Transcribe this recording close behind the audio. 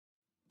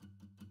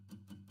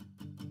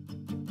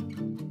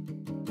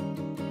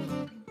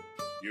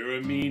You're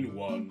a mean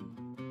one,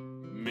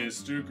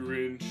 Mr.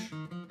 Grinch.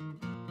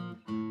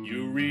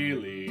 You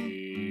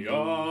really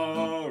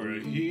are a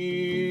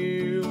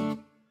heel.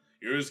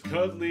 You're as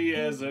cuddly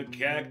as a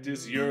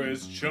cactus, you're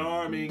as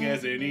charming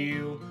as an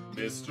eel,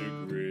 Mr.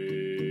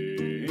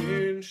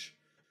 Grinch.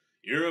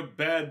 You're a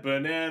bad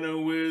banana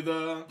with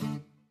a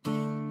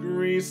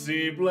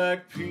greasy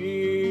black peel.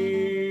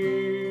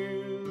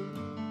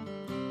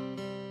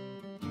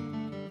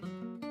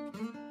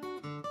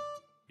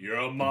 You're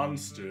a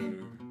monster,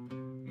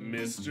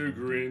 Mr.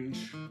 Grinch.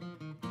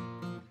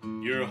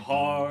 Your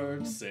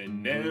heart's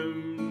an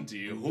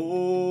empty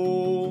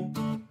hole.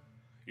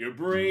 Your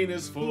brain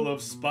is full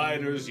of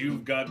spiders,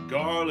 you've got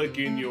garlic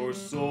in your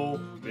soul,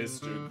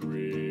 Mr.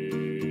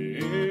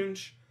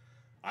 Grinch.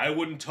 I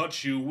wouldn't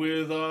touch you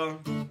with a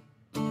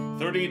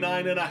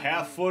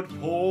 39.5-foot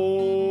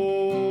pole.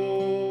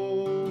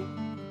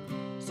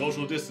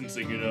 Social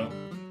distancing, you know.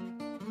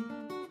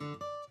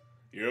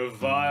 You're a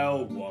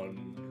vile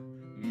one,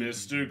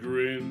 Mr.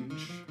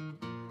 Grinch.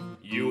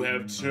 You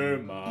have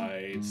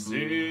termites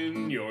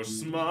in your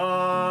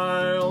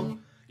smile.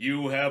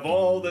 You have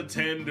all the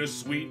tender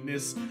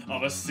sweetness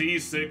of a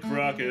seasick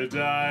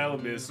crocodile,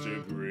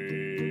 Mr.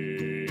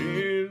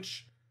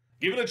 Grinch.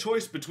 Given a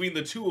choice between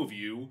the two of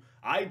you,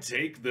 I'd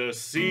take the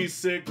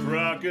seasick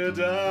crocodile.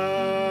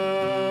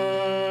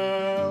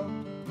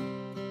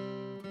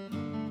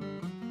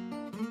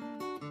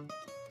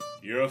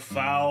 You're a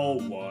foul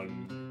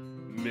one,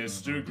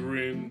 Mr.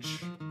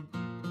 Grinch.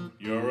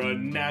 You're a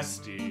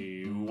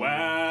nasty,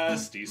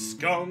 wasty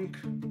skunk.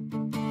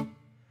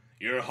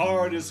 Your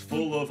heart is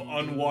full of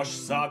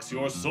unwashed socks,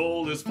 your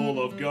soul is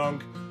full of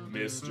gunk,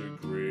 Mr.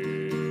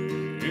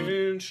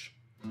 Grinch.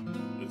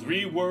 The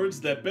three words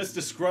that best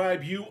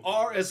describe you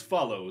are as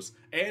follows,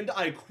 and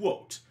I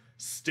quote,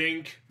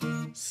 stink,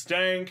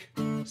 stank,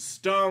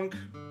 stunk.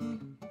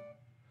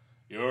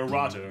 You're a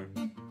rotter,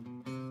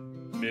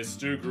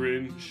 Mr.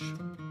 Grinch.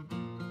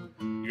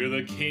 You're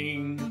the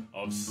king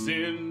of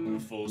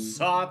sinful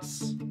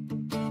sots.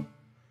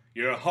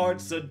 Your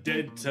heart's a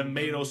dead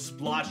tomato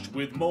splotched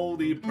with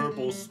moldy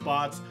purple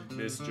spots,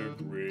 Mr.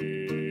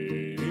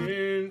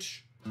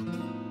 Grinch.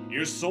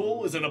 Your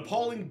soul is an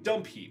appalling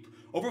dump heap,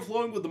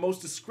 overflowing with the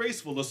most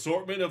disgraceful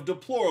assortment of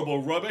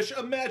deplorable rubbish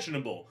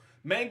imaginable,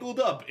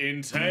 mangled up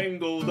in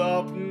tangled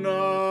up knots.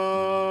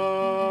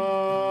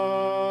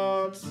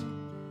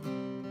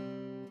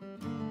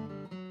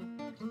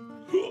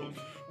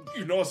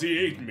 You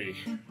nauseate me,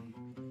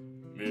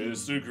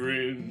 Mr.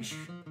 Grinch.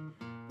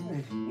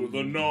 With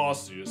the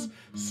nauseous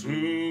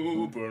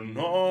super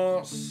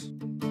nos.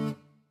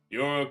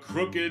 You're a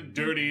crooked,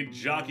 dirty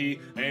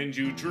jockey, and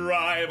you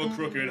drive a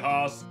crooked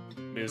hoss,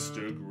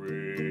 Mr.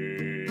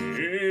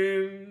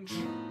 Grinch.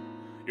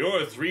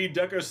 You're a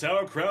three-decker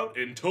sauerkraut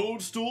and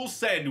toadstool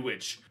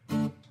sandwich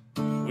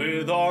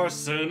with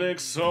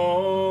arsenic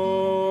sauce.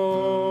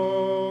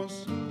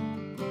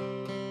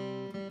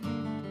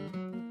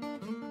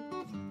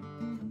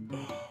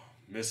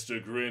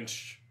 Mr.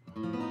 Grinch,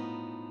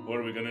 what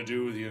are we gonna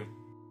do with you?